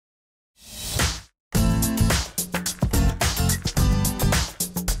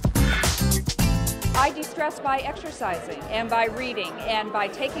de-stress by exercising and by reading and by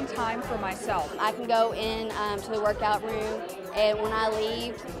taking time for myself. I can go in to the workout room, and when I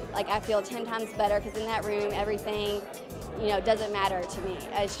leave, like, I feel 10 times better, because in that room everything, you know, doesn't matter to me.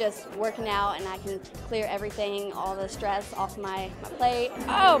 It's just working out, and I can clear everything, all the stress off my plate.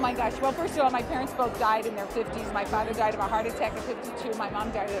 Oh my gosh, well, first of all, my parents both died in their 50s. My father died of a heart attack at 52. My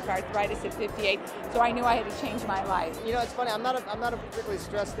mom died of arthritis at 58. So I knew I had to change my life. You know, it's funny, I'm not a particularly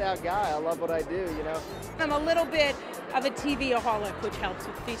stressed out guy. I love what I do, you know. I'm a little bit of a TV-aholic, which helps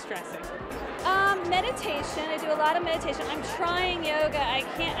with de-stressing. Meditation. I do a lot of meditation. I'm trying yoga. I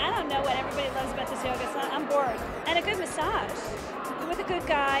don't know what everybody loves about this yoga. I'm bored. And a good massage with a good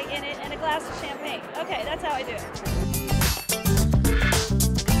guy in it and a glass of champagne. Okay, that's how I do it.